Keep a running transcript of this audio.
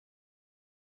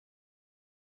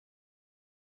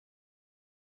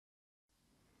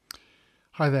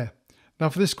Hi there. Now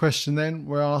for this question then,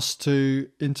 we're asked to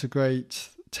integrate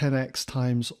 10x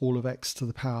times all of x to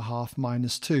the power half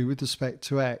minus 2 with respect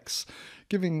to x,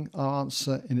 giving our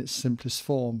answer in its simplest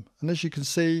form. And as you can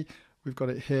see, we've got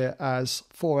it here as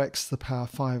 4x to the power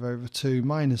 5 over 2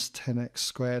 minus 10x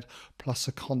squared plus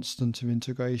a constant of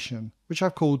integration, which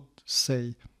I've called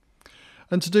c.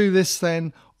 And to do this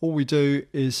then, all we do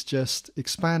is just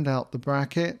expand out the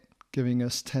bracket, giving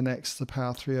us 10x to the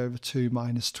power 3 over 2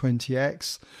 minus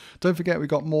 20x. Don't forget we've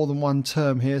got more than one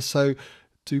term here, so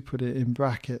do put it in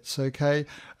brackets, okay?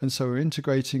 And so we're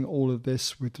integrating all of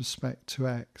this with respect to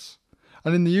x.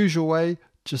 And in the usual way,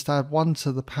 just add 1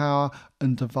 to the power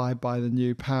and divide by the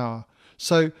new power.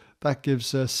 So that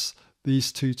gives us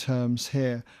these two terms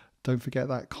here. Don't forget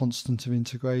that constant of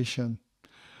integration.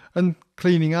 And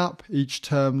cleaning up each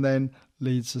term then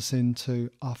leads us into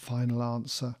our final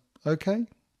answer. Okay?